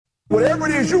Whatever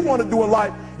it is you want to do in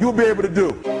life, you'll be able to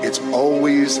do. It's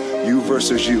always you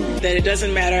versus you. That it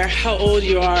doesn't matter how old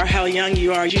you are, how young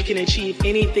you are, you can achieve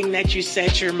anything that you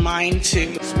set your mind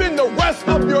to. Spend the rest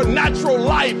of your natural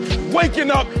life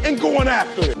waking up and going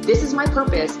after it. This is my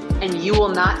purpose, and you will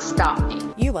not stop me.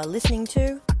 You are listening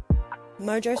to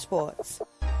Mojo Sports.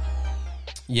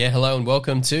 Yeah, hello and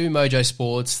welcome to Mojo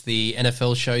Sports, the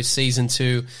NFL show, Season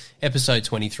 2, Episode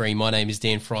 23. My name is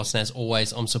Dan Frost, and as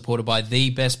always, I'm supported by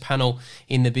the best panel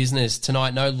in the business.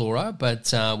 Tonight, no Laura,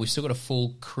 but we've still got a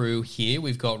full crew here.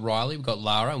 We've got Riley, we've got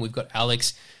Lara, and we've got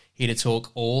Alex here to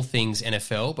talk all things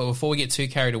NFL. But before we get too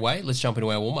carried away, let's jump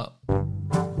into our warm-up.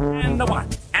 And the 1,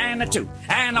 and the 2,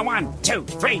 and the 1, 2,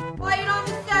 3. Why you on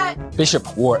the set?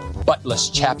 Bishop wore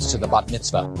buttless chaps to the bat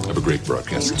mitzvah. Have a great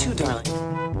broadcast. You too,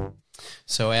 darling.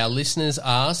 So our listeners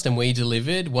asked and we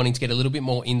delivered, wanting to get a little bit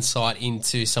more insight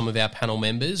into some of our panel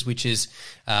members, which is,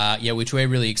 which we're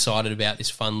really excited about, this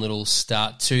fun little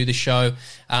start to the show.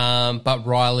 But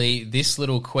Riley, this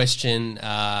little question,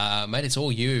 mate, it's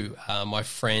all you, my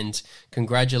friend.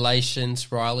 Congratulations,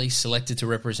 Riley, selected to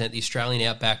represent the Australian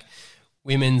Outback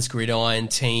Women's Gridiron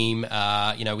team,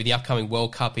 with the upcoming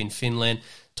World Cup in Finland.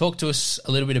 Talk to us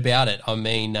a little bit about it. I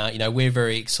mean, we're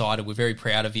very excited. We're very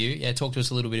proud of you. Yeah, talk to us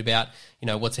a little bit about,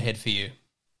 what's ahead for you.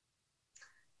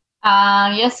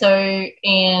 So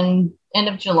in end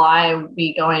of July, we'll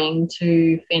be going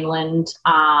to Finland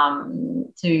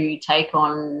to take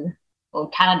on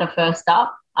Canada first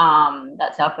up.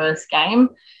 That's our first game.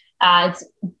 It's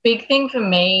a big thing for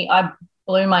me. I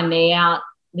blew my knee out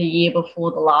the year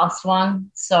before the last one,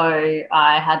 so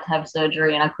I had to have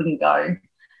surgery and I couldn't go.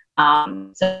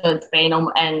 So it's been,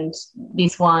 and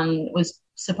this one was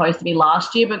supposed to be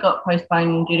last year but got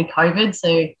postponed due to COVID.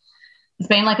 So it's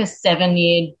been like a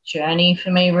 7-year journey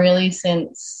for me really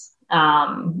since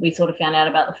we sort of found out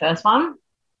about the first one.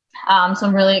 So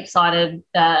I'm really excited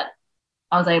that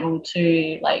I was able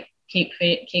to keep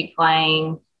fit, keep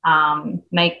playing,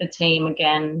 make the team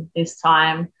again this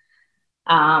time.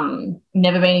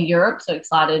 Never been to Europe, so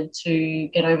excited to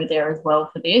get over there as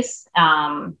well for this.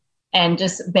 And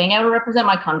just being able to represent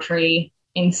my country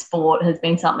in sport has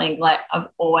been something I've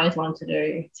always wanted to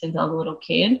do since I was a little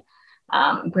kid.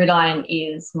 Gridiron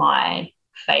is my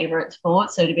favourite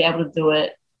sport, so to be able to do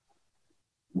it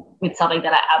with something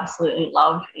that I absolutely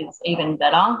love is even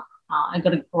better. I've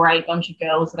got a great bunch of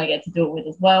girls that I get to do it with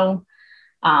as well.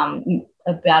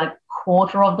 About a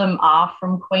quarter of them are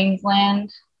from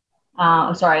Queensland.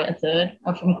 A third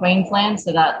are from Queensland,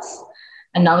 so that's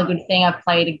another good thing. I've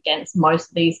played against most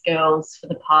of these girls for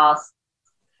the past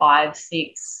 5,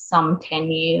 6, some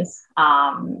 10 years.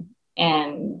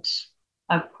 And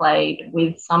I've played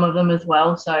with some of them as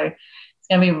well. So it's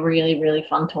going to be a really, really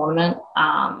fun tournament.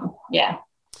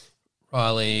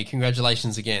 Riley,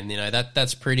 congratulations again.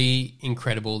 That's pretty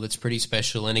incredible. That's pretty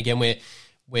special. And again,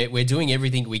 we're doing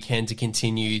everything we can to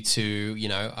continue to,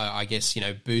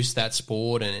 boost that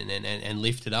sport and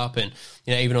lift it up. And,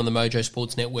 even on the Mojo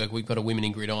Sports Network, we've got a Women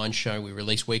in Gridiron show. We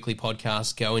release weekly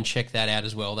podcasts. Go and check that out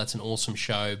as well. That's an awesome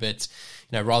show. But,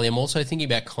 Riley, I'm also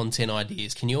thinking about content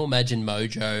ideas. Can you imagine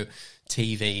Mojo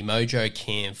TV, Mojo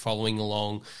Camp following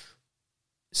along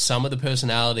some of the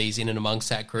personalities in and amongst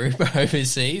that group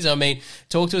overseas? I mean,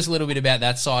 talk to us a little bit about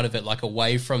that side of it,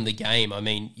 away from the game. I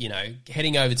mean,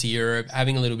 heading over to Europe,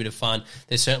 having a little bit of fun.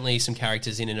 There's certainly some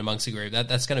characters in and amongst the group.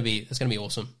 That's going to be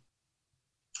awesome.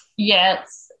 Yeah,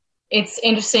 it's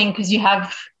interesting because you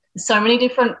have so many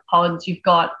different pods. You've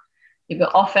got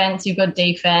offense, you've got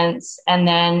defense, and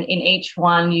then in each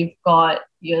one you've got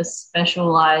your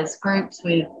specialized groups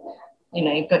with,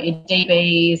 you've got your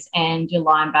DBs and your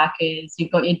linebackers,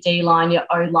 you've got your D-line, your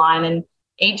O-line, and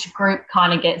each group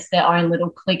kind of gets their own little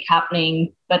clique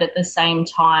happening, but at the same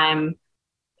time,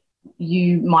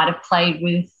 you might have played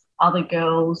with other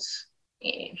girls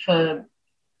in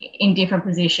different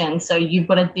positions, so you've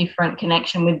got a different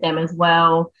connection with them as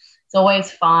well. It's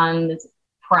always fun. There's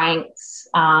pranks.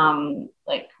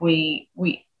 We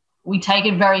take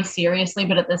it very seriously,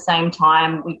 but at the same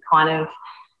time, we kind of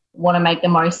want to make the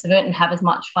most of it and have as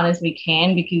much fun as we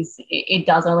can because it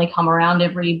does only come around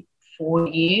every 4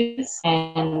 years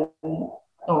or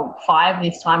 5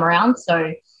 this time around.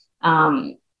 So,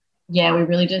 we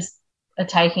really just are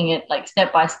taking it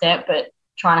step by step, but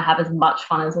trying to have as much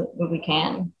fun as we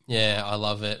can. Yeah, I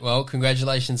love it. Well,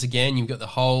 congratulations again. You've got the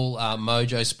whole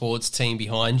Mojo Sports team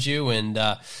behind you, and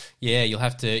you'll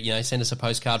have to send us a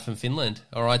postcard from Finland.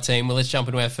 All right, team. Well, let's jump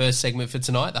into our first segment for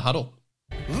tonight, the huddle.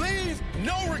 Leave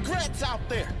no regrets out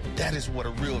there. That is what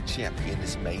a real champion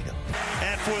is made of.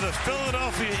 And for the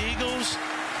Philadelphia Eagles,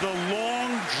 the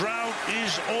long drought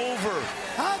is over.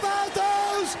 How about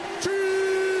those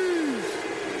trees?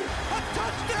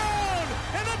 Touchdown!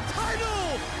 And a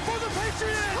title for the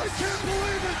Patriots! I can't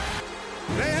believe it!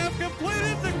 They have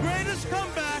completed the greatest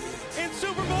comeback in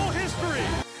Super Bowl history.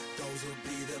 Those will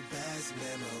be the best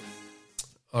memories.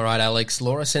 All right, Alex.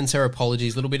 Laura sends her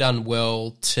apologies. A little bit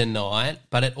unwell tonight,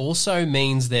 but it also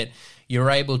means that you're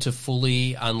able to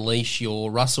fully unleash your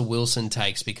Russell Wilson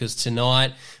takes, because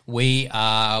tonight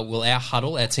our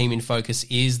huddle, our team in focus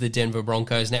is the Denver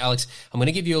Broncos. Now, Alex, I'm going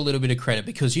to give you a little bit of credit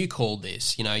because you called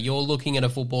this. You know, you're looking at a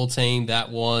football team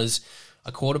that was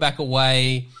a quarterback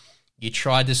away. You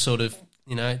tried to sort of,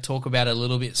 talk about it a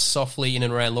little bit softly in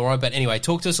and around Laura. But anyway,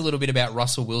 talk to us a little bit about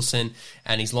Russell Wilson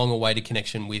and his long-awaited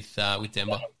connection with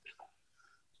Denver.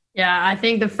 Yeah, I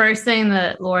think the first thing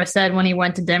that Laura said when he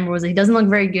went to Denver was he doesn't look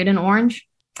very good in orange,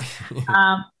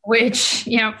 which,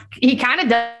 he kind of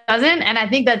doesn't. And I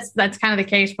think that's kind of the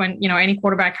case when, any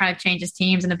quarterback kind of changes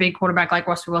teams, and a big quarterback like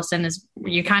Russell Wilson is,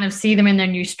 you kind of see them in their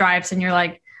new stripes and you're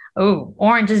like, oh,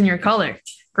 orange isn't your color.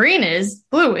 Green is,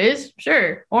 blue is,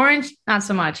 sure. Orange, not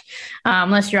so much.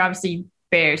 Unless you're obviously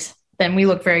Bears, then we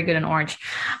look very good in orange.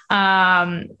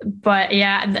 But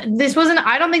yeah,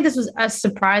 I don't think this was a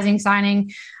surprising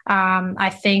signing. I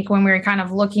think when we were kind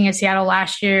of looking at Seattle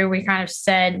last year, we kind of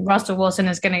said Russell Wilson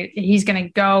he's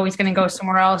going to go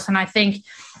somewhere else. And I think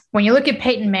when you look at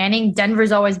Peyton Manning,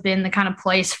 Denver's always been the kind of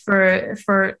place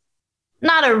for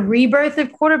not a rebirth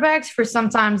of quarterbacks, for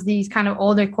sometimes these kind of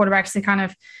older quarterbacks to kind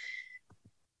of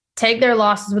take their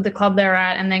losses with the club they're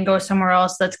at and then go somewhere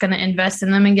else that's going to invest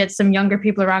in them and get some younger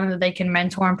people around them that they can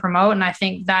mentor and promote. And I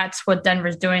think that's what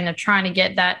Denver's doing. They're trying to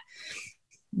get that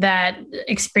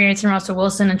experience in Russell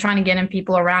Wilson and trying to get him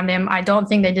people around him. I don't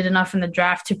think they did enough in the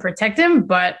draft to protect him,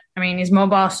 but I mean, he's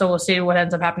mobile, so we'll see what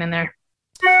ends up happening there.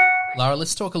 Lara,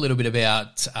 let's talk a little bit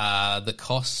about the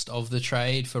cost of the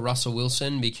trade for Russell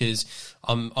Wilson, because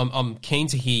I'm keen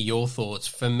to hear your thoughts.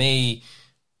 For me,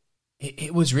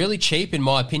 it was really cheap, in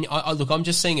my opinion. I'm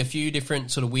just seeing a few different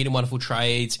sort of weird and wonderful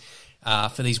trades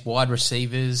for these wide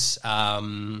receivers,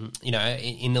 in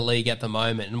the league at the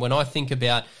moment. And when I think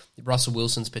about Russell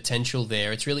Wilson's potential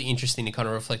there, it's really interesting to kind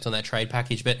of reflect on that trade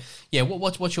package. But yeah,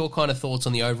 what's your kind of thoughts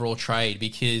on the overall trade?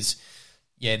 Because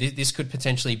yeah, this could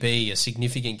potentially be a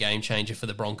significant game changer for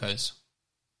the Broncos.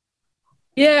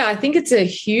 Yeah, I think it's a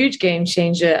huge game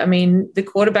changer. I mean, the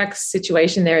quarterback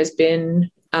situation there has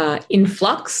been in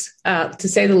flux, to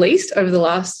say the least, over the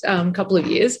last couple of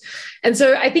years. And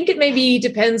so I think it maybe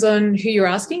depends on who you're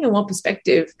asking and what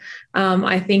perspective.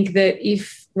 I think that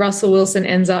if Russell Wilson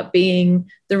ends up being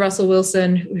the Russell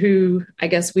Wilson who I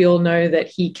guess we all know that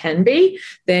he can be,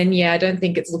 then yeah, I don't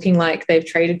think it's looking like they've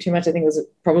traded too much. I think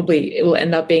it will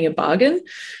end up being a bargain.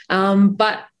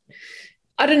 But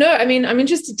I don't know. I mean, I'm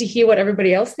interested to hear what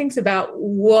everybody else thinks about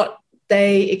what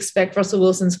they expect Russell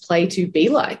Wilson's play to be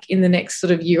like in the next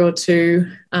sort of year or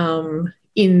two,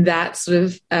 in that sort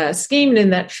of scheme and in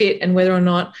that fit, and whether or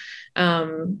not,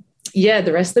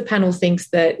 the rest of the panel thinks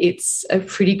that it's a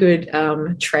pretty good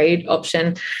trade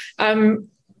option. I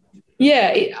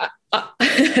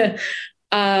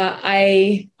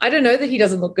don't know that he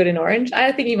doesn't look good in orange.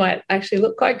 I think he might actually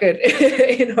look quite good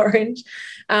in orange.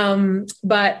 I'm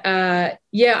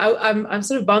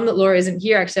sort of bummed that Laura isn't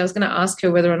here. Actually, I was going to ask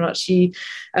her whether or not she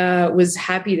was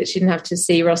happy that she didn't have to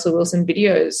see Russell Wilson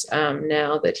videos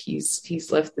now that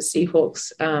he's left the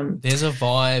Seahawks. There's a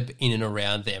vibe in and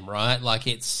around them, right? Like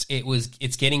it's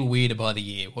getting weirder by the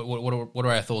year. What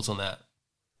are our thoughts on that?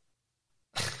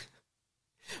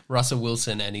 Russell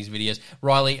Wilson and his videos.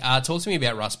 Riley, talk to me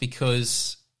about Russ,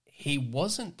 because he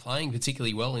wasn't playing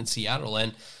particularly well in Seattle,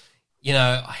 and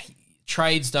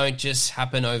trades don't just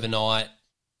happen overnight.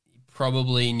 He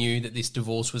probably knew that this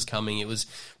divorce was coming. It was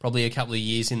probably a couple of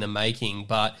years in the making,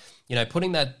 but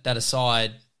putting that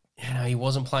aside, he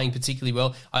wasn't playing particularly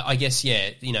well. I guess,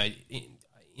 in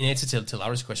answer to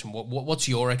Lara's question, what's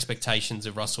your expectations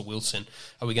of Russell Wilson?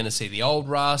 Are we going to see the old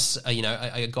Russ?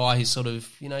 A guy who's sort of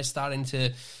starting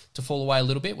to fall away a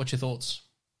little bit? What's your thoughts?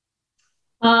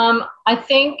 I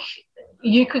think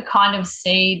you could kind of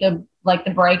see the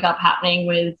breakup happening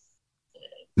with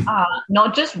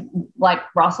not just like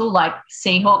Russell, like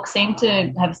Seahawks seem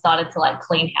to have started to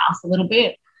clean house a little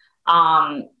bit.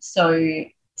 So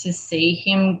to see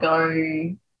him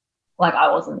go,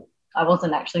 I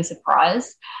wasn't actually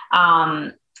surprised.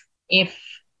 If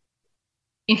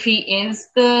he is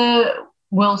the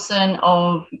Wilson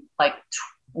of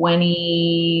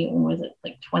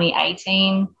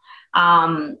 2018,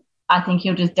 I think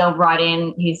he'll just delve right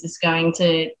in. He's just going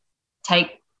to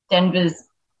take Denver's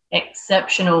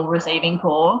exceptional receiving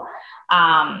core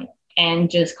and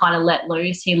just kind of let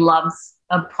loose. He loves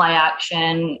a play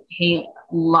action. He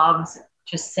loves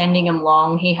just sending him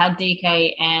long. He had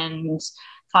DK and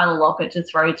Tyler Lockett to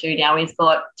throw to. Now he's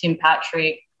got Tim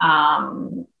Patrick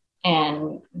and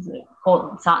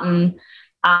Cortland Sutton.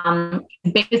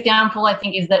 The biggest downfall, I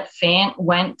think, is that Fant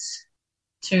went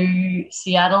to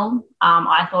Seattle.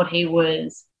 I thought he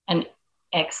was an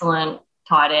excellent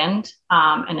tight end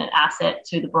and an asset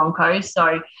to the Broncos.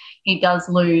 So he does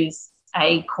lose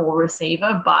a core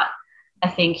receiver, but I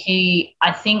think he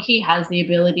has the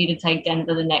ability to take Denver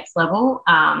to the next level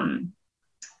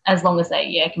as long as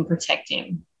they can protect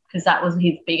him, because that was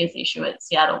his biggest issue at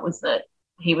Seattle, was that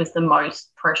he was the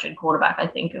most pressured quarterback, I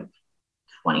think, of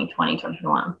 2020,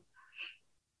 2021.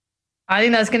 I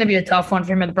think that's going to be a tough one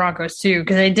for him at the Broncos too,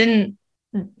 because they didn't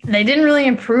really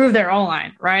improve their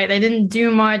O-line, right? They didn't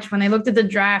do much. When they looked at the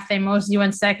draft, they mostly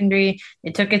went secondary.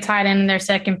 They took a tight end in their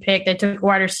second pick. They took a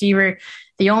wide receiver.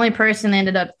 The only person they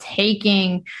ended up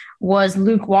taking was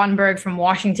Luke Wattenberg from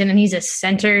Washington, and he's a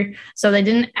center. So they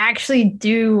didn't actually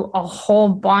do a whole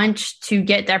bunch to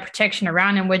get that protection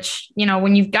around him, which,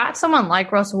 when you've got someone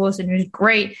like Russell Wilson, who's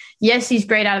great, yes, he's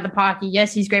great out of the pocket.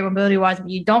 Yes, he's great mobility-wise, but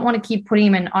you don't want to keep putting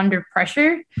him in under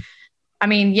pressure. I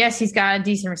mean, yes, he's got a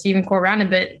decent receiving core around him,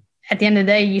 but at the end of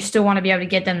the day, you still want to be able to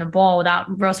get them the ball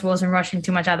without Russell Wilson rushing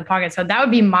too much out of the pocket. So that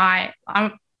would be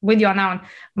I'm with you on that one.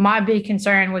 My big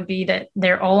concern would be that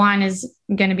their O-line is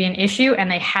going to be an issue,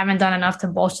 and they haven't done enough to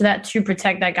bolster that to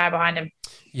protect that guy behind him.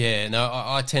 Yeah, no,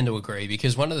 I tend to agree,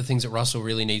 because one of the things that Russell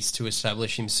really needs to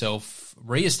reestablish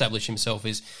himself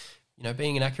is,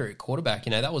 being an accurate quarterback.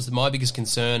 That was my biggest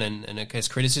concern, and I guess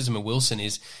criticism of Wilson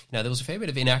is, there was a fair bit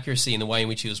of inaccuracy in the way in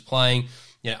which he was playing.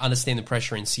 Understand the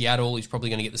pressure in Seattle. He's probably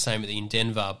going to get the same in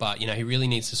Denver, but, he really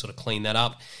needs to sort of clean that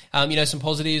up. Some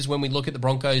positives when we look at the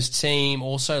Broncos team,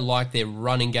 also like their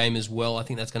running game as well. I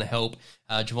think that's going to help.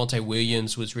 Javonte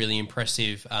Williams was really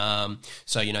impressive.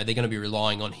 So, they're going to be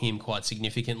relying on him quite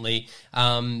significantly.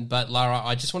 But Lara,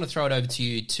 I just want to throw it over to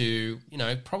you to,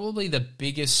 probably the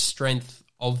biggest strength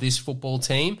of this football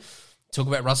team. Talk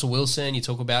about Russell Wilson. You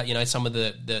talk about, some of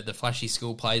the flashy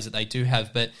skill plays that they do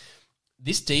have, but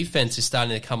this defense is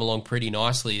starting to come along pretty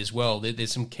nicely as well.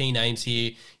 There's some key names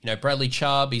here. Bradley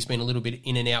Chubb, he's been a little bit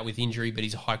in and out with injury, but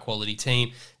he's a high-quality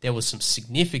team. There was some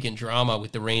significant drama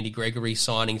with the Randy Gregory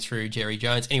signing through Jerry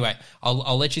Jones. Anyway,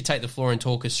 I'll let you take the floor and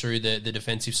talk us through the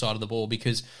defensive side of the ball,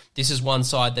 because this is one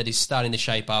side that is starting to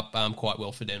shape up quite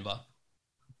well for Denver.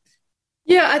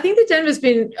 Yeah, I think that Denver's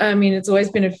been, it's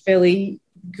always been a fairly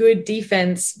good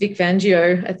defense. Vic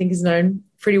Fangio, I think, is known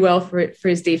pretty well for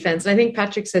his defense. And I think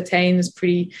Patrick Surtain has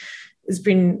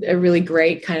been a really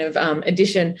great kind of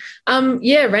addition.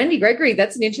 Randy Gregory,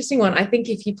 that's an interesting one. I think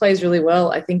if he plays really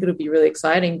well, I think it'll be really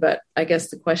exciting. But I guess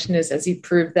the question is, has he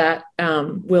proved that?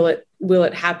 Will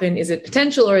it happen? Is it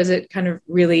potential, or is it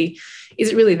really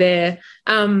there?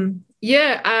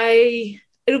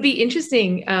 It'll be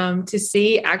interesting to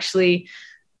see actually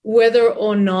whether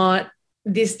or not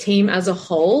this team as a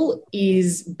whole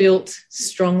is built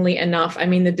strongly enough. I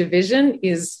mean, the division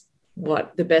is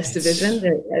the best division.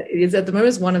 It is at the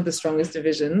moment one of the strongest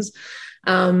divisions.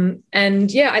 I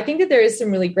think that there is some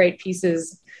really great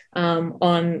pieces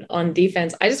on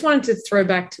defense. I just wanted to throw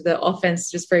back to the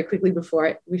offense just very quickly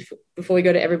before we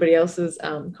go to everybody else's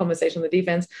conversation on the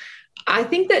defense. I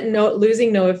think that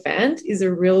losing Noah Fant is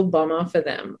a real bummer for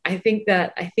them. I think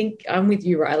I'm with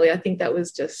you, Riley. I think that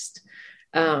was just,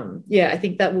 I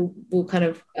think that will kind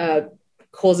of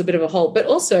cause a bit of a hole. But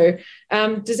also,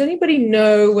 does anybody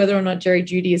know whether or not Jerry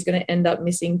Jeudy is going to end up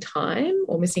missing time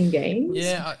or missing games?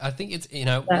 Yeah, I think it's,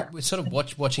 we're sort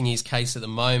of watching his case at the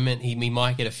moment. He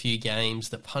might get a few games.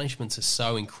 The punishments are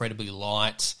so incredibly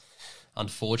light,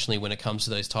 unfortunately, when it comes to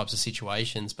those types of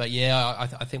situations. But yeah,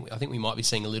 I think we might be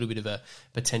seeing a little bit of a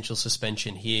potential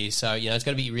suspension here. So, it's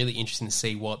going to be really interesting to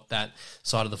see what that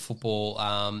side of the football,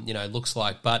 looks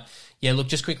like. But yeah, look,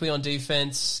 just quickly on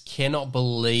defense, cannot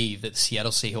believe that the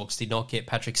Seattle Seahawks did not get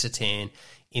Patrick Surtain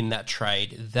in that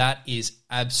trade. That is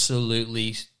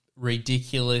absolutely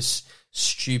ridiculous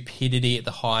stupidity at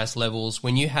the highest levels.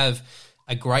 When you have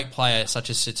a great player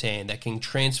such as Surtain that can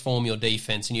transform your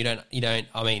defense, and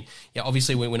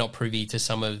obviously we're not privy to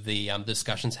some of the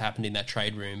discussions happened in that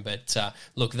trade room, but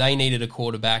look, they needed a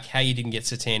quarterback. How you didn't get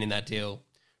Surtain in that deal,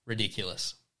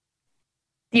 ridiculous.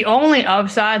 The only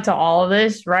upside to all of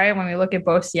this, right, when we look at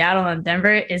both Seattle and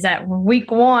Denver, is that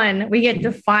week one, we get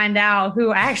to find out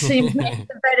who actually made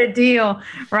the better deal,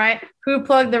 right? Who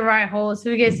plugged the right holes,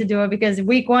 who gets to do it, because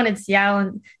week one, it's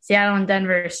Seattle and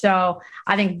Denver. So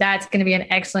I think that's going to be an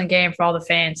excellent game for all the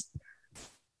fans.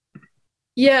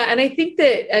 Yeah, and I think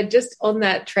that just on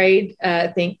that trade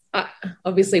thing,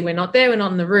 obviously we're not there, we're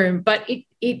not in the room, but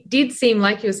it did seem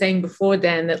like you were saying before,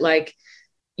 Dan, that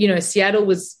Seattle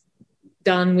was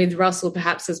done with Russell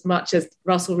perhaps as much as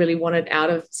Russell really wanted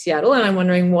out of Seattle, and I'm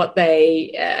wondering what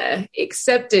they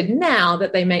accepted now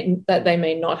that they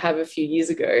may not have a few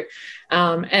years ago.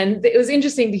 And it was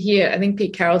interesting to hear. I think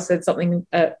Pete Carroll said something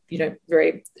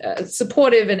very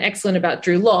supportive and excellent about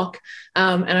Drew Lock,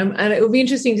 and it will be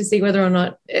interesting to see whether or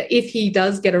not, if he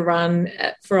does get a run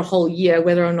for a whole year,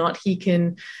 whether or not he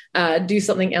can do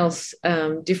something else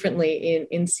differently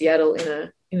in Seattle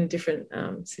in a different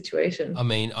situation. I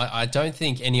mean, I don't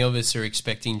think any of us are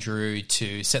expecting Drew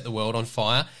to set the world on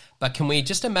fire, but can we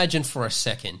just imagine for a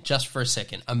second,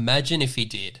 imagine if he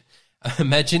did.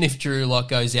 Imagine if Drew Lock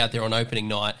goes out there on opening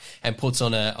night and puts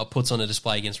on a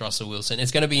display against Russell Wilson.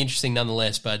 It's going to be interesting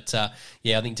nonetheless, but I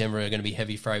think Denver are going to be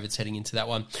heavy favourites heading into that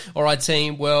one. All right,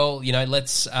 team. Well,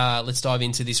 let's dive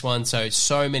into this one.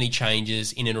 So many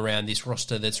changes in and around this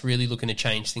roster that's really looking to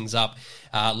change things up.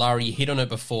 Lara, you hit on it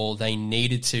before. They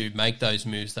needed to make those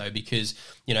moves though, because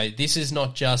this is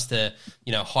not just a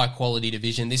high quality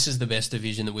division. This is the best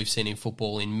division that we've seen in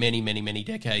football in many, many, many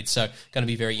decades. So going to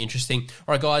be very interesting.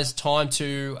 All right, guys. Time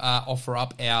to offer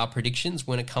up our predictions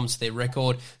when it comes to their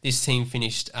record. This team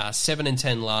finished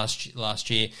 7-10 last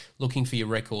year. Looking for your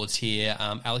records here.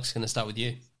 Alex, going to start with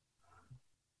you.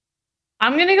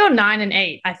 I'm going to go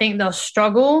 9-8. I think they'll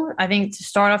struggle. I think to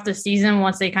start off the season,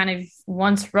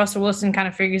 once Russell Wilson kind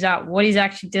of figures out what he's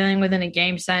actually dealing with in a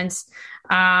game sense.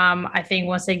 I think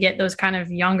once they get those kind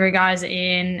of younger guys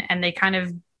in and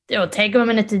it'll take them a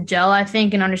minute to gel, I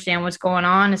think, and understand what's going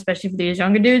on, especially for these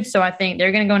younger dudes. So I think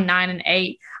they're going to go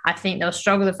 9-8. I think they'll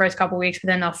struggle the first couple of weeks, but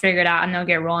then they'll figure it out and they'll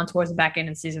get rolling towards the back end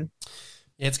of the season.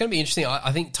 Yeah, it's going to be interesting.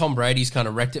 I think Tom Brady's kind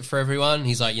of wrecked it for everyone.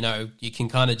 He's like, you can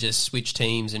kind of just switch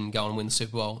teams and go and win the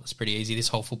Super Bowl. It's pretty easy, this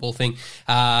whole football thing.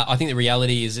 I think the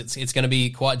reality is it's going to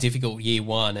be quite difficult year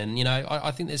one. And,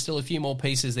 I think there's still a few more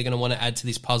pieces they're going to want to add to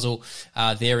this puzzle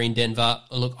there in Denver.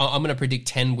 Look, I'm going to predict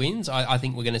 10 wins. I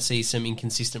think we're going to see some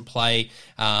inconsistent play.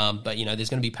 But, there's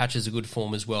going to be patches of good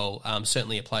form as well.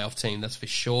 Certainly a playoff team, that's for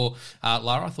sure.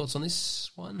 Lara, thoughts on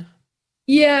this one?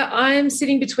 Yeah, I'm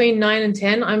sitting between 9 and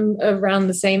 10. I'm around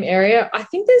the same area. I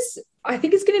think it's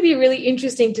going to be really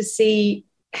interesting to see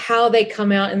how they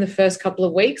come out in the first couple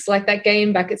of weeks. Like that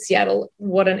game back at Seattle,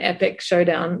 what an epic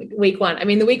showdown week one. I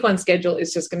mean, the week one schedule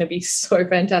is just going to be so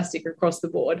fantastic across the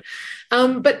board.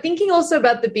 But thinking also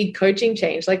about the big coaching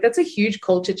change, like that's a huge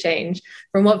culture change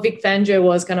from what Vic Fangio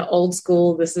was kind of old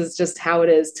school. This is just how it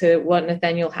is to what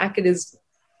Nathaniel Hackett is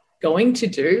going to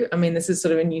do. I mean, this is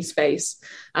sort of a new space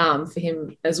for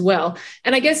him as well.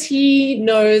 And I guess he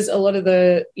knows a lot of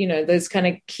the, those kind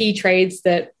of key trades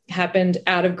that happened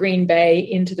out of Green Bay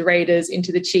into the Raiders,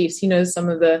 into the Chiefs. He knows some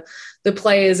of the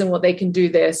players and what they can do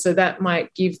there. So that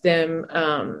might give them,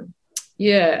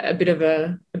 a bit of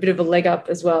a leg up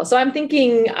as well. So I'm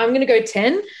thinking I'm going to go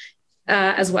 10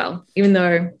 as well, even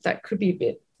though that could be a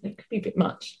bit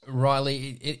much.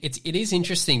 Riley, it is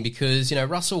interesting because,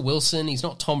 Russell Wilson, he's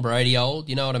not Tom Brady old,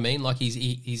 you know what I mean? Like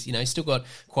he's still got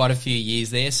quite a few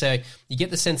years there. So you get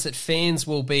the sense that fans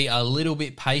will be a little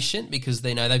bit patient because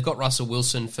they know they've got Russell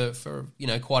Wilson for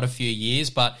quite a few years.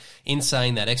 But in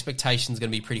saying that, expectations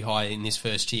going to be pretty high in this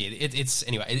first year. It's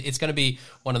going to be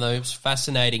one of those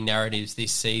fascinating narratives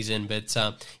this season. But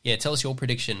tell us your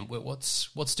prediction.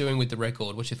 What's doing with the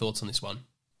record? What's your thoughts on this one?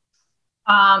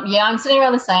 I'm sitting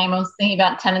around the same. I was thinking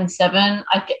about 10 and 7.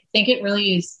 I think it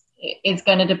really is. It's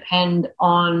going to depend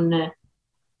on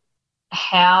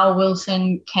how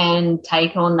Wilson can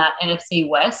take on that NFC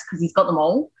West because he's got them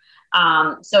all.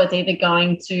 So it's either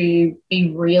going to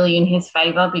be really in his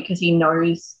favor because he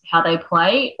knows how they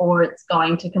play, or it's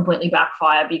going to completely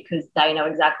backfire because they know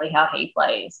exactly how he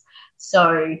plays.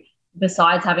 So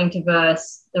besides having to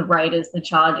verse the Raiders, the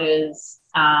Chargers,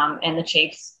 and the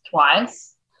Chiefs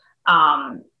twice,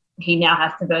 he now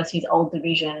has to verse his old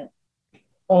division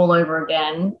all over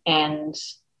again, and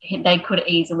they could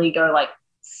easily go like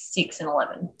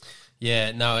 6-11.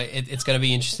 Yeah, no, it's going to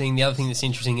be interesting. The other thing that's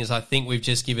interesting is I think we've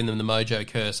just given them the mojo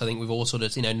curse. I think we've all sort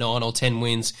of 9 or 10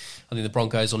 wins. I think the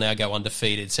Broncos will now go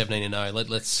undefeated, 17-0.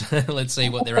 Let's see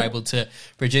what they're able to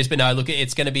produce. But no, look,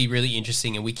 it's going to be really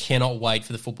interesting, and we cannot wait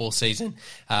for the football season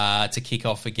to kick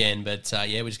off again. But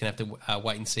we're just going to have to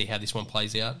wait and see how this one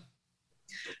plays out.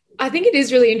 I think it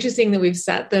is really interesting that we've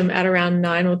sat them at around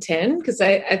 9 or 10 because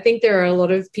I think there are a lot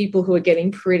of people who are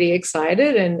getting pretty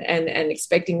excited and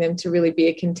expecting them to really be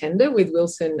a contender with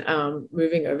Wilson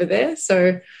moving over there.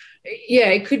 So,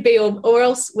 it could be, or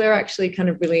else we're actually kind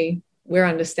of we're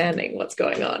understanding what's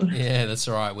going on. Yeah, that's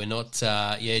all right. We're not,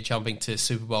 jumping to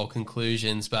Super Bowl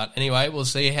conclusions. But anyway, we'll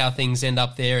see how things end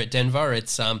up there at Denver.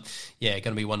 It's, going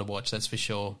to be one to watch, that's for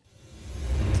sure.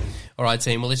 All right,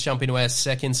 team. Well, let's jump into our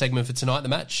second segment for tonight, the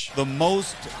match. The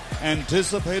most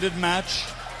anticipated match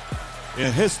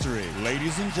in history,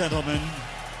 ladies and gentlemen.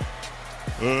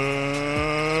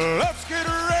 Let's get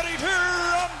ready to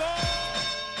rumble!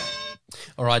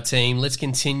 All right, team, let's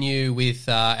continue with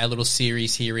our little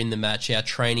series here in the match, our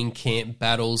training camp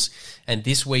battles. And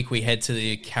this week we head to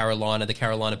the Carolina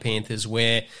Panthers,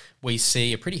 where we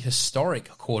see a pretty historic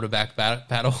quarterback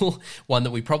battle, one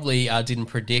that we probably didn't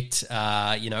predict,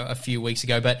 a few weeks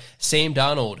ago. But Sam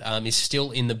Darnold is still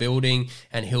in the building,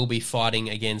 and he'll be fighting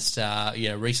against,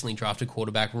 recently drafted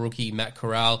quarterback rookie Matt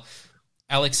Corral.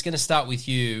 Alex, going to start with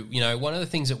you. One of the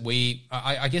things that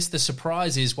I guess the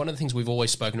surprise is one of the things we've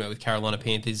always spoken about with Carolina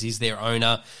Panthers is their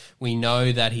owner. We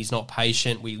know that he's not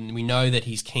patient. We know that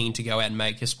he's keen to go out and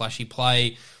make a splashy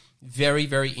play. Very,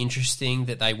 very interesting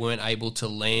that they weren't able to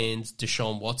land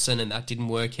Deshaun Watson, and that didn't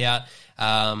work out.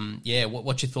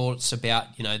 What's your thoughts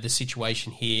about, the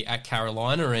situation here at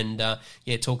Carolina, and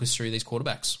talk us through these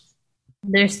quarterbacks.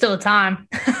 There's still time.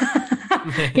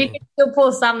 He can still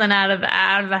pull something out of the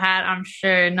hat, I'm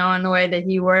sure, knowing the way that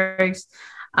he works.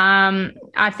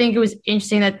 I think it was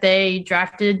interesting that they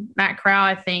drafted Matt Corral.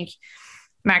 I think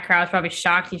Matt Corral was probably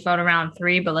shocked he fell to round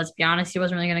 3, but let's be honest, he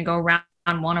wasn't really going to go round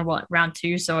 1 or round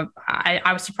 2. So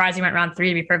I was surprised he went round 3,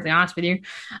 to be perfectly honest with you.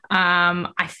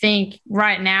 I think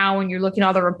right now, when you're looking at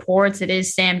all the reports, it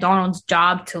is Sam Darnold's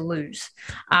job to lose.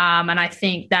 And I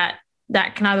think that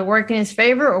can either work in his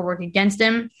favor or work against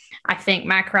him. I think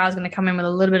Matt Corral is going to come in with a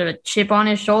little bit of a chip on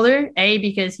his shoulder,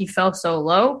 because he fell so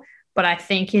low, but I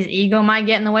think his ego might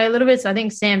get in the way a little bit. So I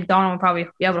think Sam Darnold will probably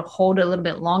be able to hold it a little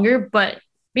bit longer, but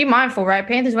be mindful, right?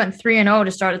 Panthers went 3-0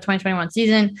 to start the 2021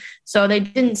 season, so they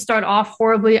didn't start off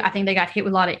horribly. I think they got hit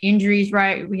with a lot of injuries,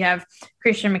 right? We have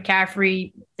Christian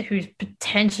McCaffrey, who's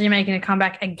potentially making a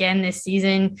comeback again this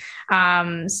season.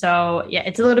 It's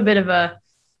a little bit of a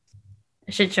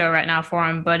shit show right now for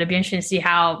him, but it'd be interesting to see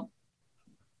how.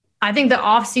 I think the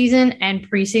offseason and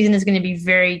preseason is going to be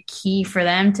very key for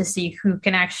them to see who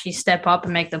can actually step up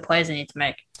and make the plays they need to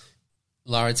make.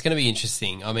 Lara, it's going to be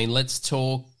interesting. I mean, let's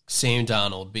talk Sam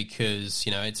Darnold, because,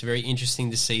 it's very interesting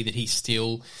to see that he's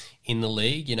still in the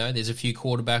league. There's a few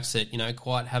quarterbacks that,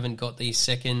 quite haven't got these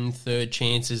second, third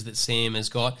chances that Sam has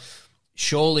got.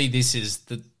 Surely this is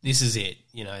it.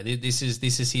 This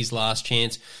is his last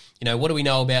chance. What do we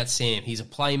know about Sam? He's a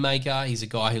playmaker. He's a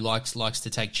guy who likes to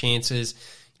take chances.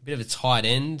 A bit of a tight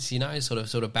end,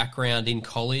 sort of background in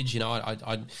college.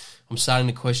 I'm starting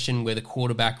to question where the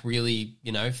quarterback really,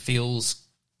 feels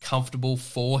comfortable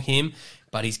for him.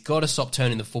 But he's got to stop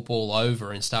turning the football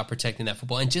over and start protecting that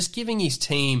football and just giving his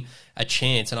team a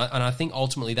chance. And I think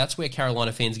ultimately that's where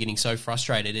Carolina fans are getting so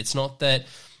frustrated. It's not that,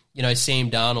 Sam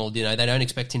Darnold, they don't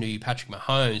expect him to be Patrick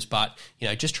Mahomes, but,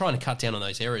 just trying to cut down on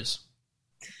those errors.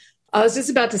 I was just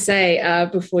about to say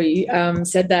before you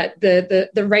said that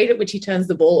the rate at which he turns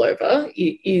the ball over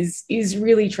is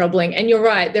really troubling. And you're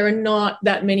right, there are not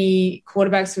that many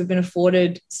quarterbacks who have been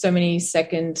afforded so many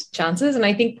second chances. And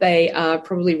I think they are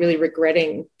probably really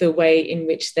regretting the way in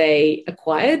which they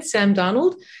acquired Sam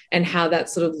Darnold and how that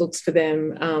sort of looks for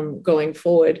them going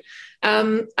forward.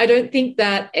 I don't think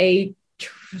that a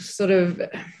sort of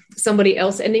somebody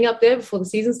else ending up there before the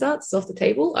season starts is off the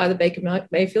table, either Baker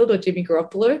Mayfield or Jimmy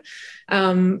Garoppolo.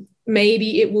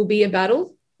 Maybe it will be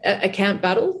a camp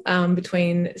battle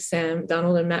between Sam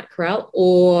Darnold and Matt Corral.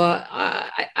 Or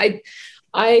I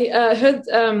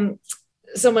heard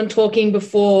someone talking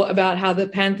before about how the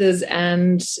Panthers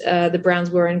and the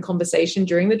Browns were in conversation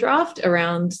during the draft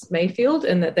around Mayfield,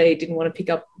 and that they didn't want to pick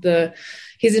up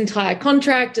his entire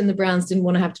contract, and the Browns didn't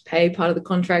want to have to pay part of the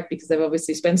contract because they've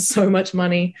obviously spent so much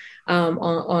money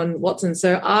on Watson.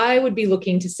 So I would be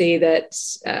looking to see that,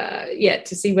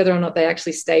 to see whether or not they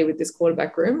actually stay with this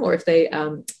quarterback room, or if they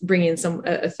bring in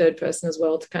a third person as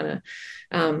well to kind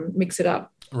of mix it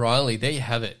up. Riley, there you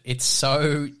have it. It's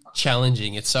so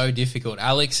challenging. It's so difficult.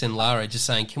 Alex and Lara just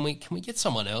saying, can we get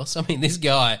someone else? I mean, this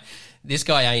guy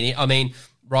ain't it. I mean,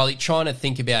 Riley, trying to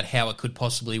think about how it could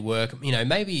possibly work.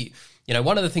 Maybe,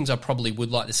 one of the things I probably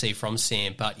would like to see from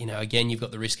Sam, but, again, you've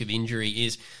got the risk of injury,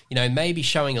 is, maybe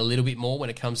showing a little bit more when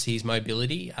it comes to his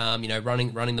mobility,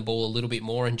 running the ball a little bit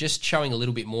more and just showing a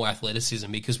little bit more athleticism,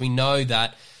 because we know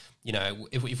that,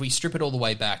 if we strip it all the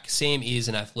way back, Sam is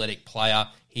an athletic player.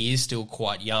 He is still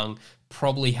quite young,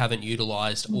 probably haven't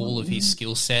utilised all of his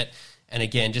skill set. And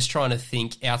again, just trying to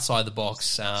think outside the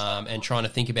box and trying to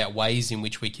think about ways in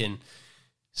which we can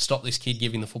stop this kid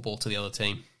giving the football to the other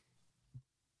team.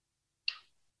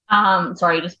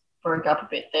 Sorry, just broke up a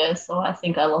bit there, so I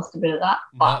think I lost a bit of that.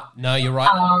 But, no, you're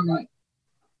right.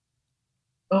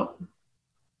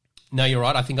 No, you're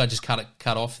right. I think I just cut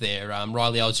off there.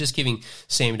 Riley, I was just giving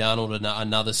Sam Darnold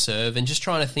another serve and just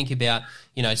trying to think about,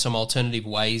 some alternative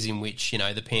ways in which,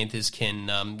 the Panthers can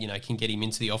get him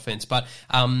into the offense. But,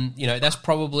 that's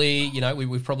probably,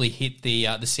 we've probably hit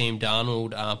the Sam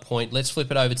Darnold point. Let's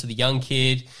flip it over to the young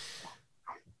kid.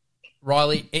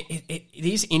 Riley, it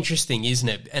is interesting, isn't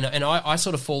it? And I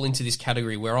sort of fall into this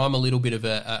category where I'm a little bit of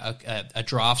a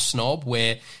draft snob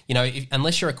where,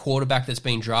 unless you're a quarterback that's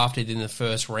been drafted in the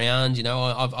first round,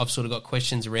 I've sort of got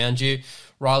questions around you.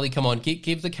 Riley, come on,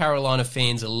 give the Carolina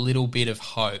fans a little bit of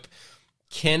hope.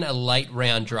 Can a late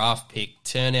round draft pick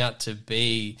turn out to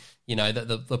be,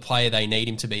 the player they need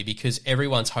him to be? Because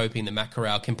everyone's hoping that Matt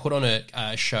Corral can put on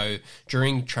a show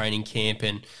during training camp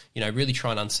and, really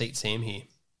try and unseat Sam here.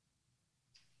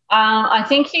 I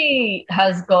think he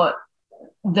has got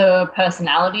the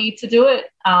personality to do it.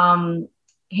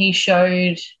 He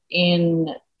showed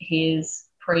in his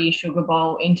pre-Sugar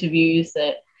Bowl interviews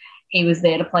that he was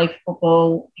there to play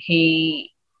football.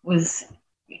 He was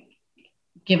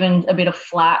given a bit of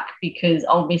flack because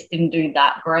Ole Miss didn't do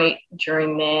that great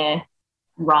during their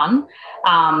run.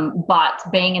 But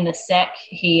being in the SEC,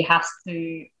 he has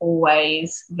to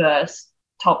always verse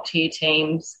top-tier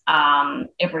teams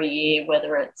every year,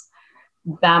 whether it's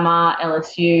Bama,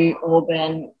 LSU,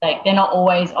 Auburn. They're not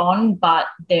always on, but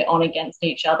they're on against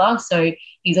each other. So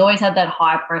he's always had that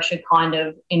high-pressure kind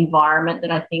of environment that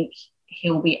I think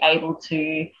he'll be able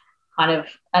to kind of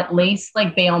at least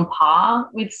be on par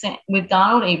with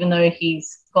Darnold, even though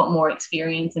he's got more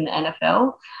experience in the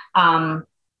NFL.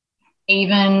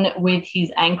 Even with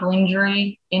his ankle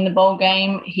injury in the bowl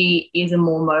game, he is a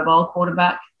more mobile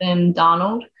quarterback than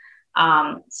Darnold.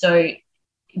 So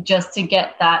just to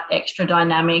get that extra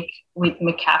dynamic with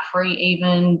McCaffrey,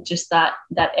 even just that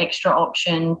extra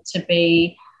option to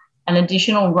be an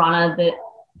additional runner that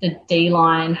the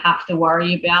D-line have to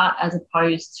worry about, as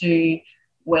opposed to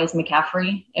where's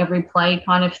McCaffrey every play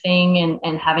kind of thing,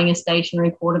 and having a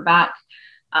stationary quarterback.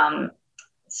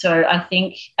 So I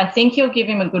think he'll give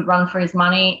him a good run for his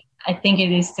money. I think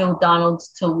it is still Darnold's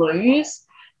to lose,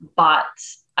 but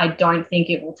I don't think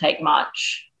it will take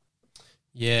much.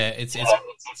 Yeah, it's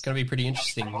going to be pretty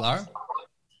interesting, Lara.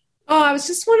 Oh, I was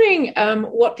just wondering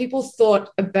what people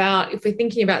thought about, if we're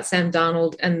thinking about Sam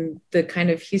Darnold and the kind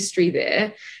of history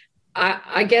there.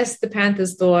 I guess the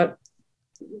Panthers thought,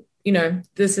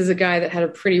 this is a guy that had a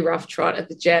pretty rough trot at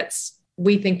the Jets.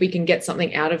 We think we can get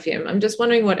something out of him. I'm just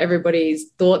wondering what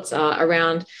everybody's thoughts are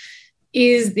around,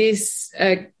 is this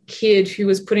a kid who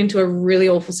was put into a really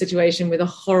awful situation with a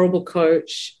horrible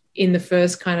coach in the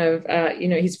first kind of,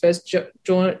 his first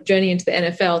journey into the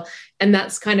NFL, and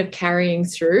that's kind of carrying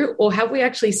through? Or have we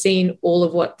actually seen all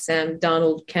of what Sam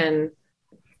Darnold can,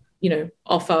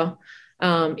 offer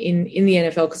in the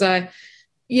NFL? Because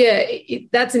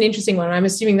that's an interesting one. I'm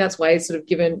assuming that's why he's sort of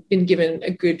been given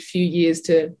a good few years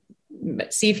to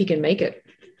see if he can make it.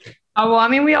 Oh, well, I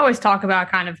mean, we always talk about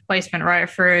kind of placement, right,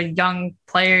 for young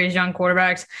players, young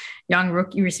quarterbacks, young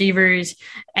rookie receivers,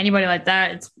 anybody like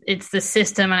that. It's the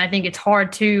system, and I think it's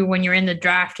hard, too, when you're in the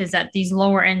draft, is that these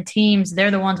lower-end teams,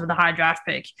 they're the ones with the high draft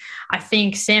pick. I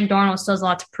think Sam Darnold still has a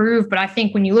lot to prove, but I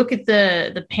think when you look at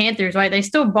the Panthers, right, they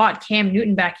still bought Cam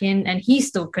Newton back in, and he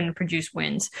still couldn't produce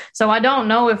wins. So I don't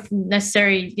know if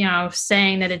necessarily,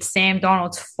 saying that it's Sam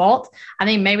Darnold's fault. I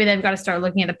think maybe they've got to start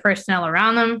looking at the personnel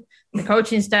around them, the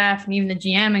coaching staff, and even the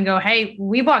GM, and go, hey,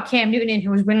 we bought Cam Newton in, who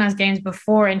was winning us games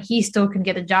before, and he still could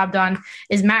get the job done.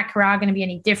 Is Matt Corral going to be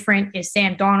any different? Is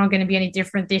Sam Darnold going to be any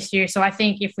different this year? So I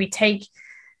think if we take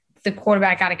the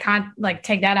quarterback out of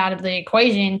take that out of the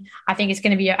equation, I think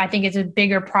it's a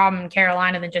bigger problem in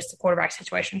Carolina than just the quarterback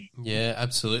situation. Yeah,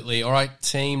 absolutely. All right,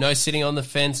 team, no sitting on the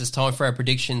fence. It's time for our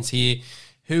predictions here.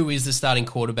 Who is the starting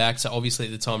quarterback? So obviously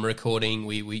at the time of recording,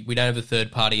 we don't have a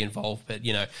third party involved, but,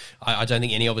 I don't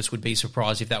think any of us would be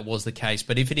surprised if that was the case.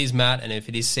 But if it is Matt and if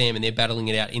it is Sam and they're battling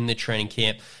it out in the training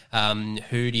camp,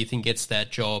 who do you think gets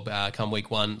that job come week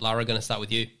one? Lara, going to start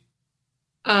with you.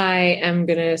 I am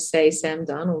going to say Sam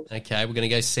Darnold. Okay, we're going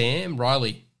to go Sam.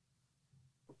 Riley?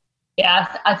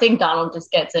 Yeah, I think Darnold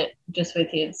just gets it just with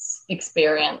his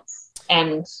experience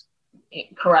and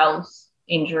Corral's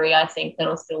injury. I think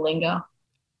that'll still linger.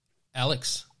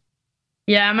 Alex?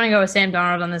 Yeah, I'm going to go with Sam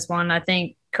Darnold on this one. I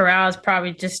think Corral is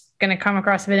probably just going to come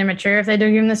across a bit immature if they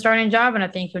do give him the starting job, and I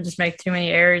think he'll just make too many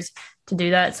errors to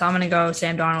do that. So I'm going to go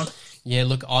Sam Darnold. Yeah,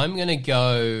 look, I'm going to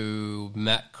go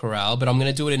Matt Corral, but I'm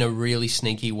going to do it in a really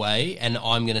sneaky way, and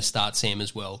I'm going to start Sam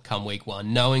as well come week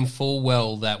one, knowing full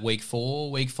well that week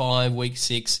 4, week 5, week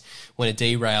 6, when it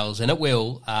derails, and it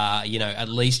will, at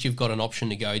least you've got an option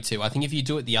to go to. I think if you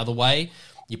do it the other way,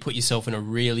 you put yourself in a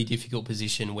really difficult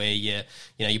position where you're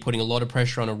putting a lot of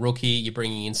pressure on a rookie. You're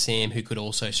bringing in Sam, who could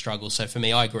also struggle. So for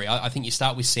me, I agree. I think you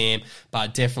start with Sam,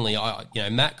 but definitely,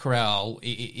 Matt Corral,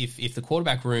 if the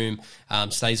quarterback room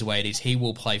stays the way it is, he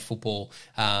will play football.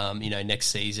 Next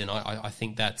season. I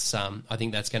think that's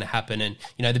going to happen. And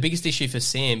the biggest issue for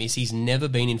Sam is he's never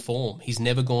been in form. He's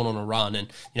never gone on a run,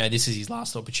 and this is his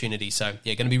last opportunity. So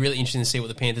yeah, going to be really interesting to see what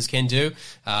the Panthers can do.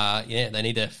 They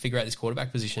need to figure out this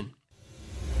quarterback position.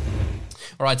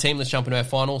 All right, team, let's jump into our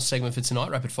final segment for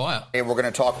tonight, Rapid Fire. Hey, we're going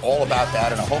to talk all about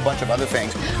that and a whole bunch of other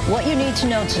things. What you need to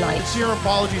know tonight. Sincere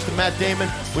apologies to Matt Damon.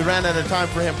 We ran out of time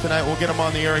for him tonight. We'll get him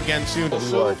on the air again soon.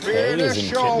 Oh,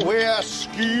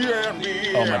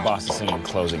 my boss is singing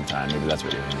closing time. Maybe that's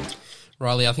what you're doing.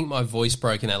 Riley, I think my voice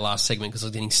broke in that last segment because I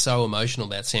was getting so emotional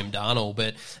about Sam Darnold.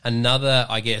 But another,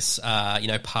 I guess,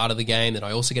 part of the game that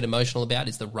I also get emotional about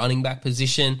is the running back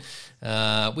position.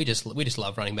 We just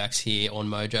love running backs here on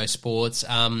Mojo Sports.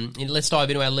 Let's dive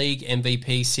into our league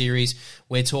MVP series.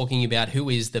 We're talking about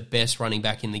who is the best running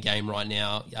back in the game right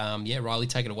now. Riley,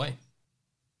 take it away.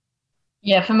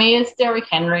 Yeah, for me, it's Derrick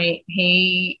Henry.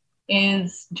 He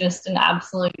is just an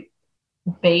absolute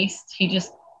beast.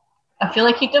 I feel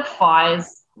like he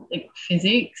defies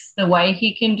physics, the way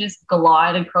he can just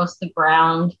glide across the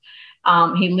ground.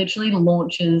 He literally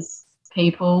launches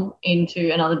people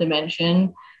into another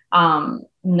dimension.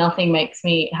 Nothing makes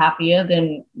me happier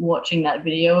than watching that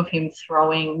video of him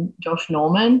throwing Josh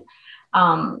Norman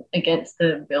against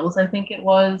the Bills, I think it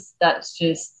was. I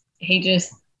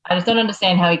just don't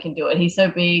understand how he can do it. He's so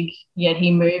big, yet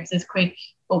he moves as quick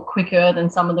or quicker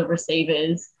than some of the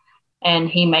receivers, and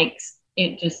he makes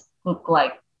it just look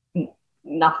like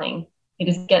nothing. He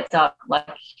just gets up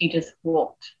like he just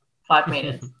walked 5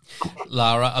 meters.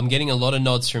 Lara, I'm getting a lot of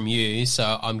nods from you,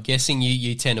 so I'm guessing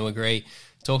you tend to agree.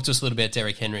 Talk to us a little bit about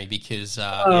Derrick Henry because,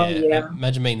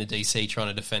 imagine being the DC trying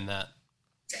to defend that.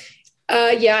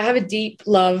 I have a deep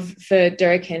love for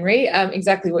Derrick Henry.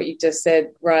 Exactly what you just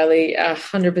said, Riley,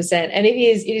 100%. And it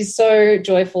is so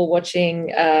joyful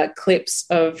watching clips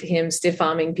of him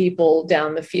stiff-arming people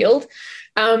down the field.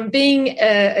 Being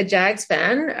a Jags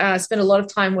fan, I spent a lot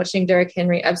of time watching Derrick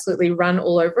Henry absolutely run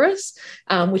all over us,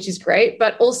 which is great.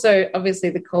 But also,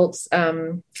 obviously, the Colts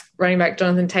running back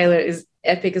Jonathan Taylor is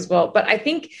epic as well. But I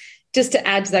think just to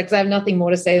add to that, because I have nothing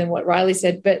more to say than what Riley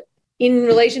said, but in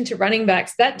relation to running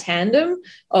backs, that tandem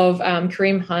of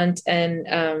Kareem Hunt and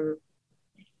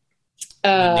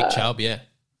Nick Chubb, yeah.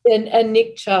 And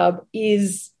Nick Chubb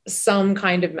is some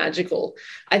kind of magical.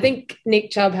 I think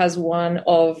Nick Chubb has one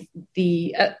of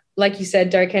the, like you said,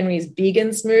 Derrick Henry is big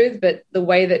and smooth, but the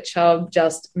way that Chubb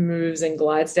just moves and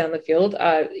glides down the field,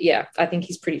 I think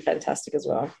he's pretty fantastic as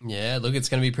well. Yeah, look, it's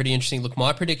going to be pretty interesting. Look,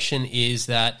 my prediction is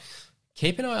that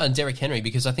keep an eye on Derrick Henry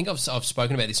because I think I've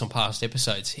spoken about this on past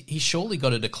episodes. He's surely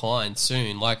got to decline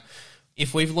soon. Like,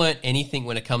 if we've learnt anything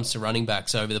when it comes to running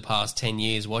backs over the past 10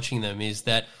 years watching them is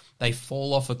that they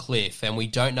fall off a cliff and we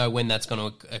don't know when that's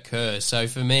going to occur. So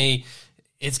for me,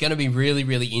 it's going to be really,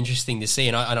 really interesting to see.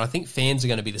 And I think fans are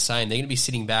going to be the same. They're going to be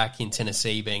sitting back in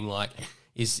Tennessee being like,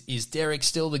 is Derrick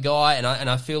still the guy? And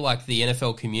I feel like the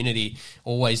NFL community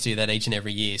always do that each and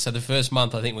every year. So the first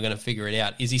month, I think we're going to figure it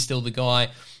out. Is he still the guy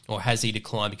or has he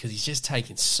declined? Because he's just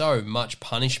taken so much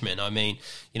punishment. I mean,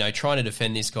 trying to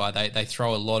defend this guy, they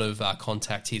throw a lot of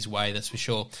contact his way, that's for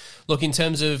sure. Look, in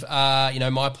terms of,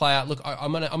 my player, look,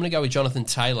 I'm gonna go with Jonathan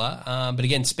Taylor. But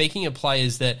again, speaking of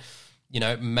players that,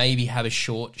 maybe have a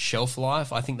short shelf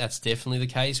life. I think that's definitely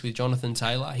the case with Jonathan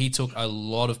Taylor. He took a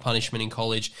lot of punishment in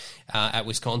college at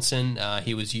Wisconsin.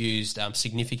 He was used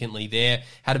significantly there.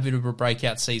 Had a bit of a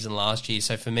breakout season last year.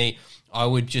 So for me, I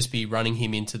would just be running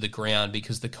him into the ground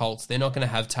because the Colts, they're not going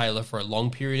to have Taylor for a long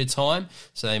period of time.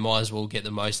 So they might as well get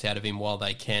the most out of him while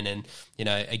they can. And,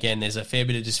 again, there's a fair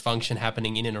bit of dysfunction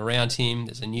happening in and around him.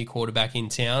 There's a new quarterback in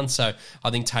town. So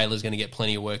I think Taylor's going to get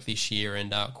plenty of work this year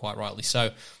and quite rightly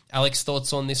so. Alex,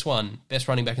 thoughts on this one? Best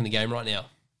running back in the game right now?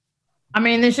 I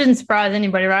mean, this shouldn't surprise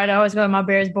anybody, right? I always go with my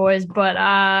Bears boys, but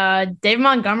David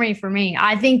Montgomery for me.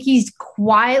 I think he's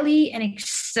quietly an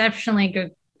exceptionally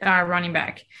good running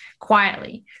back.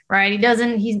 Quietly, right?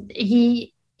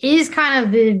 He is kind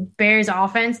of the Bears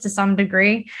offense to some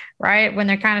degree, right? When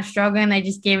they're kind of struggling, they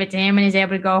just give it to him and he's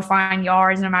able to go find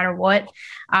yards no matter what.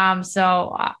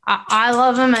 So I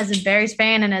love him as a Bears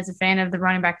fan and as a fan of the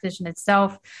running back position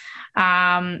itself.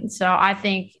 So I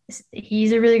think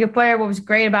he's a really good player. What was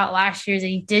great about last year is that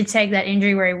he did take that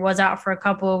injury where he was out for a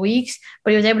couple of weeks,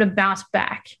 but he was able to bounce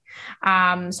back.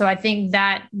 So I think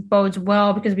that bodes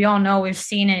well because we all know we've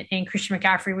seen it in Christian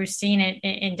McCaffrey. We've seen it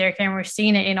in Derrick Henry. We've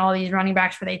seen it in all these running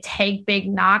backs where they take big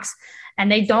knocks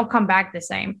and they don't come back the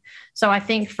same. So I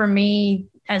think for me,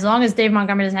 as long as Dave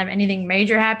Montgomery doesn't have anything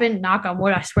major happen, knock on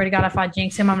wood, I swear to God, if I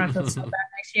jinx him, I'm going to feel so bad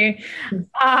next year.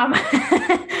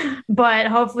 But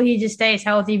hopefully he just stays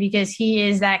healthy, because he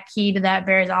is that key to that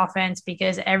Bears offense,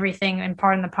 because everything, and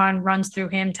pardon the pun, runs through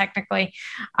him technically.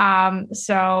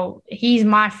 So he's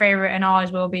my favorite and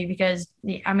always will be, because,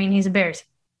 I mean, he's a Bears.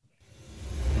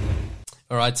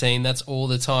 All right, team, that's all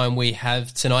the time we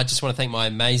have tonight. Just want to thank my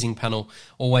amazing panel,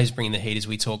 always bringing the heat as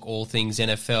we talk all things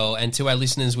NFL. And to our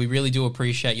listeners, we really do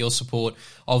appreciate your support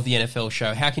of the NFL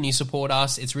show. How can you support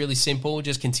us? It's really simple.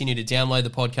 Just continue to download the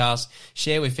podcast,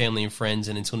 share with family and friends,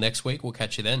 and until next week, we'll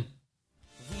catch you then.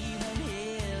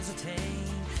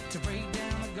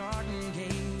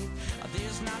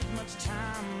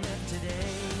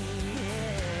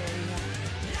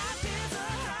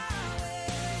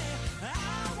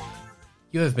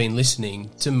 You have been listening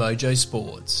to Mojo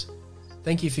Sports.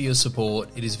 Thank you for your support.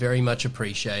 It is very much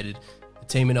appreciated. The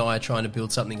team and I are trying to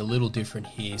build something a little different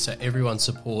here, so everyone's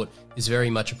support is very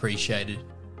much appreciated.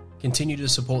 Continue to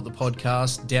support the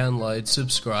podcast, download,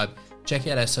 subscribe, check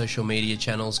out our social media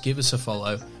channels, give us a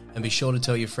follow, and be sure to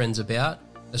tell your friends about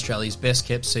Australia's best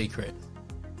kept secret.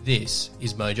 This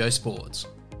is Mojo Sports.